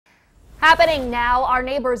Happening now, our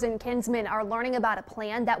neighbors in Kinsman are learning about a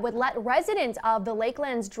plan that would let residents of the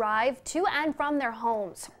Lakelands drive to and from their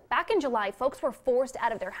homes. Back in July, folks were forced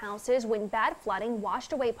out of their houses when bad flooding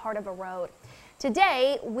washed away part of a road.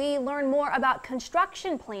 Today, we learn more about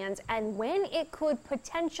construction plans and when it could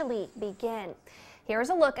potentially begin.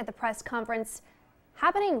 Here's a look at the press conference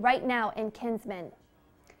happening right now in Kinsman.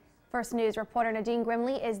 First News reporter Nadine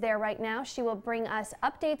Grimley is there right now. She will bring us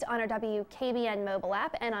updates on our WKBN mobile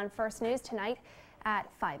app and on First News tonight at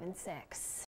 5 and 6.